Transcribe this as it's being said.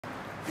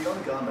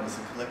Beyond Garment is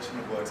a collection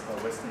of works by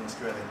Western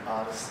Australian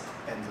artists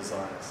and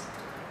designers.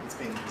 It's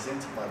been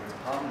presented by the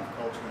Department of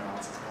Culture and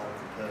Arts as part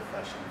of the Perth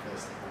Fashion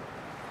Festival.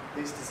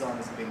 These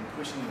designers have been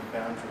pushing the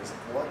boundaries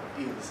of what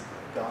is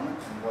garment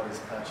and what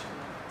is fashion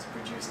to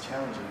produce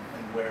challenging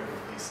and wearable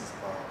pieces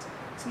of art.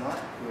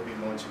 Tonight we'll be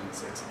launching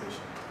this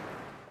exhibition.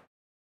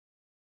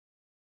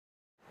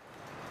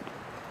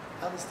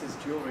 Alistair's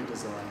jewellery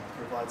design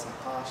provides a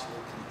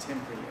harshly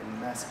contemporary and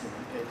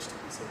masculine edge to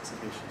this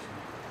exhibition.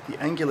 The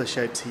angular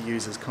shapes he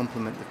uses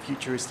complement the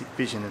futuristic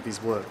vision of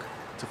his work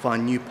to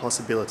find new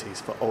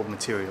possibilities for old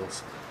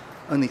materials.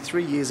 Only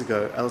 3 years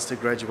ago, Alistair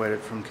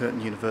graduated from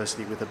Curtin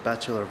University with a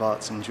Bachelor of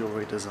Arts in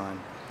Jewellery Design.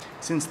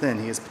 Since then,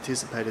 he has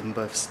participated in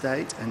both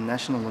state and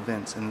national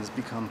events and has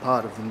become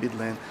part of the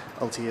Midland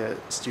Altier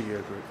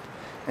Studio Group,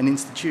 an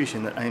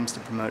institution that aims to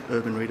promote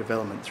urban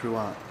redevelopment through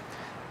art.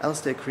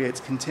 Alistair creates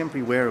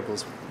contemporary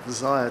wearables with the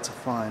desire to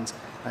find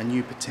a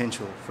new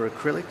potential for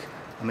acrylic,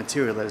 a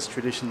material that has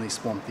traditionally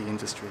swamped the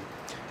industry.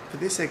 For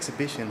this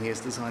exhibition, he has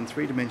designed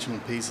three-dimensional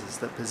pieces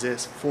that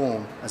possess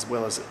form as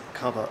well as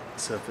cover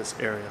surface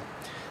area.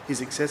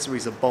 His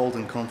accessories are bold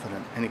and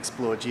confident and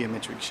explore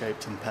geometric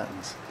shapes and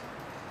patterns.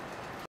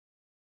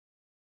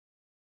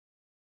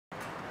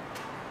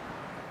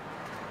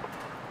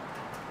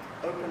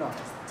 Open Up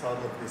is the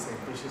title of this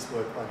ambitious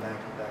work by Maggie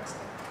Baxter,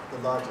 the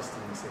largest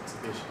in this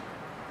exhibition.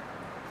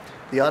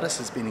 The artist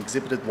has been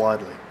exhibited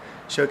widely,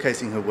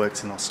 showcasing her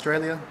works in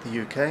Australia,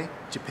 the UK,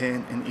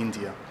 Japan and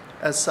India.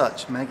 As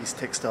such, Maggie's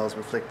textiles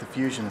reflect the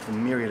fusion of a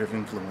myriad of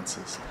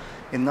influences.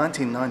 In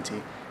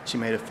 1990, she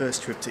made her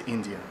first trip to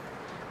India.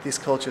 This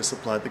culture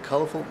supplied the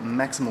colourful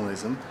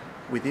maximalism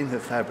within her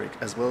fabric,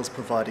 as well as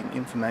providing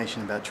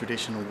information about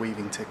traditional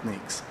weaving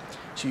techniques.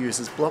 She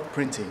uses block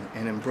printing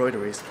and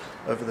embroideries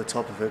over the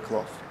top of her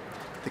cloth.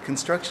 The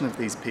construction of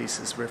these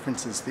pieces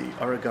references the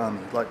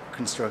origami-like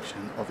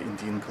construction of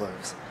Indian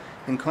clothes.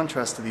 In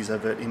contrast to these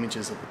overt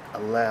images of a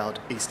loud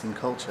Eastern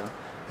culture,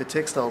 her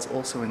textiles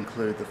also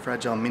include the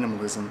fragile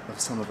minimalism of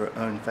some of her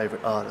own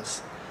favourite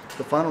artists.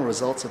 The final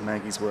results of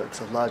Maggie's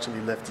works are largely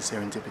left to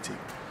serendipity.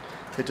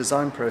 Her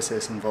design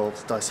process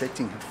involves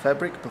dissecting her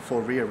fabric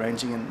before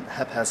rearranging in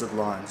haphazard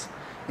lines,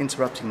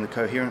 interrupting the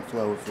coherent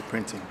flow of the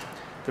printing.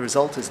 The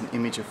result is an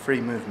image of free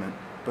movement,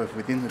 both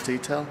within the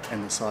detail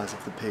and the size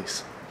of the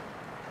piece.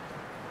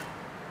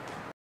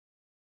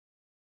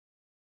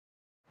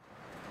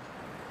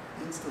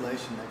 The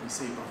installation that you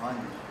see behind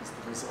me is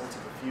the result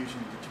of a fusion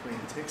between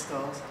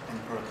textiles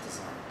and product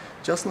design.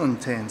 Jocelyn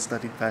Tan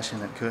studied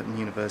fashion at Curtin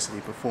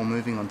University before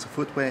moving on to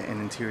footwear and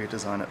interior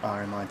design at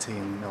RMIT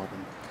in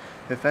Melbourne.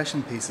 Her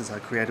fashion pieces are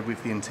created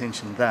with the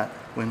intention that,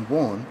 when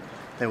worn,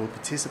 they will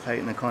participate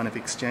in a kind of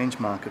exchange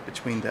market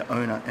between their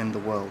owner and the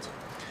world.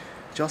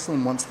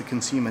 Jocelyn wants the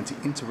consumer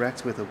to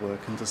interact with her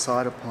work and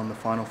decide upon the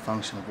final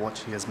function of what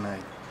she has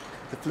made.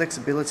 The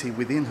flexibility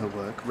within her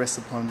work rests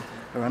upon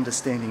her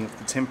understanding of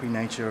the temporary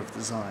nature of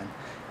design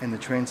and the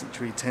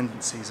transitory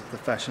tendencies of the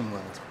fashion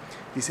world.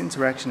 This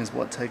interaction is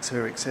what takes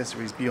her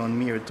accessories beyond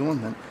mere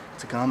adornment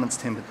to garments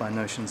tempered by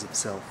notions of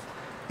self.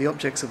 The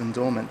objects of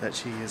adornment that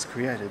she has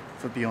created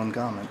for Beyond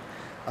Garment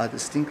are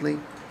distinctly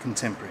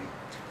contemporary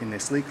in their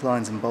sleek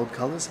lines and bold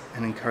colours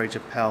and encourage a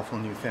powerful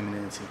new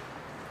femininity.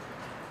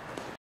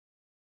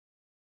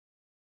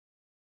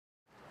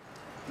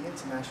 The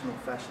international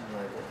fashion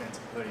label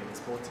Antipodium has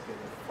brought together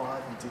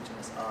 5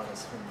 Indigenous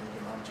artists from the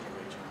Yamatji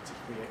region to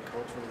create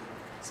culturally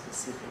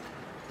specific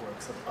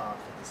works of art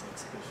for this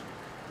exhibition.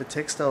 The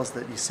textiles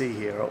that you see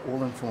here are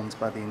all informed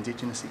by the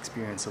Indigenous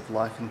experience of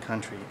life and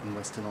country in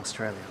Western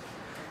Australia.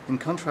 In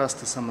contrast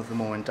to some of the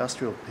more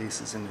industrial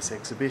pieces in this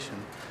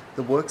exhibition,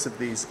 the works of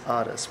these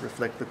artists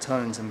reflect the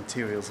tones and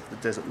materials of the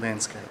desert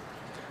landscape.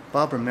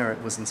 Barbara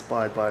Merritt was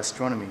inspired by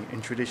astronomy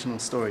and traditional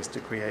stories to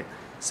create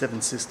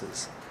Seven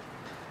Sisters.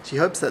 She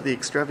hopes that the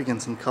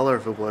extravagance and colour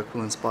of her work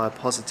will inspire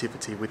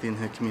positivity within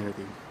her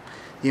community.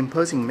 The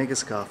imposing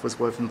megascarf was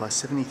woven by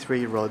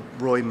 73-year-old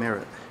Roy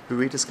Merritt, who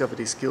rediscovered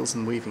his skills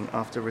in weaving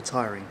after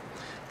retiring.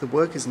 The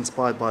work is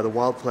inspired by the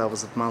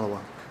wildflowers of Malawa,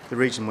 the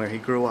region where he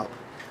grew up.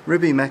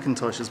 Ruby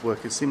McIntosh's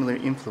work is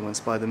similarly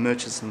influenced by the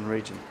Murchison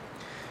region.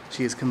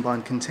 She has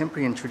combined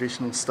contemporary and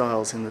traditional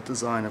styles in the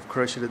design of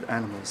crocheted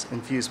animals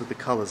infused with the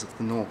colours of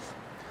the north.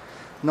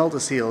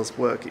 Nalda Seal's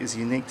work is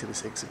unique to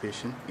this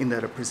exhibition in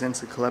that it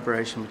presents a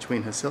collaboration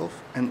between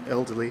herself and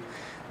elderly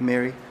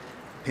Mary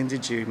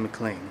Pendigew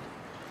McLean.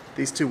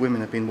 These two women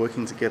have been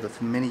working together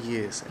for many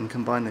years and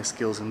combine their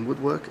skills in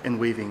woodwork and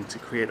weaving to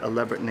create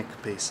elaborate neck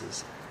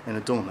pieces and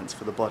adornments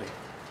for the body.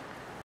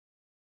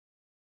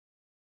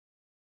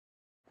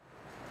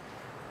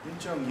 Yun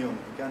Jong Yung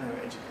began her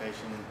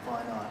education in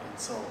fine art in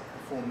Seoul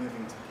before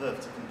moving to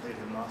Perth to complete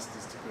her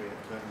master's degree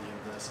at Curtin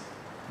University.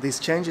 These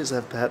changes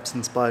have perhaps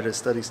inspired her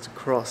studies to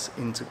cross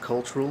into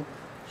cultural,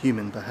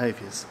 human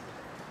behaviours.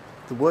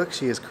 The work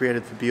she has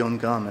created for Beyond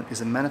Garment is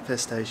a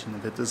manifestation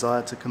of her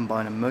desire to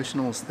combine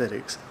emotional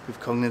aesthetics with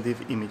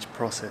cognitive image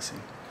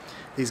processing.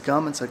 These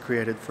garments are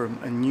created from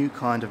a new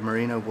kind of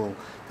merino wool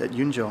that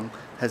Yun Jong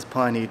has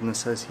pioneered in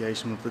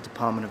association with the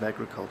Department of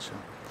Agriculture.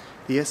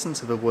 The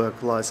essence of a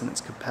work lies in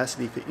its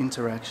capacity for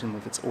interaction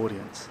with its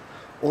audience.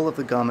 All of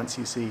the garments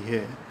you see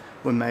here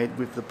were made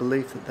with the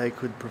belief that they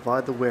could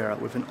provide the wearer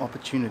with an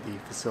opportunity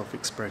for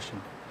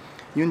self-expression.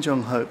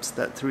 Yunjong hopes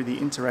that through the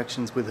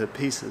interactions with her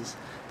pieces,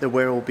 the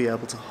wearer will be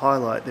able to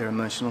highlight their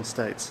emotional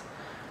states,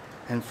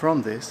 and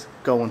from this,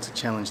 go on to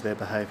challenge their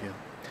behaviour.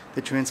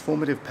 The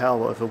transformative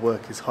power of her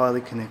work is highly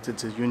connected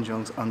to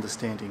Yunjong's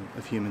understanding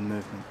of human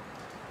movement.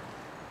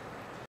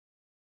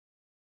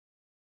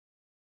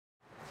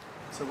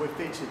 So we've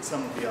featured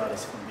some of the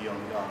artists from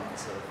beyond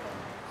garments, so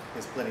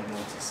there's plenty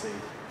more to see.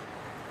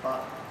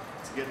 But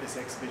to get this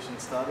exhibition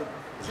started,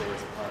 there's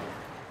always a party.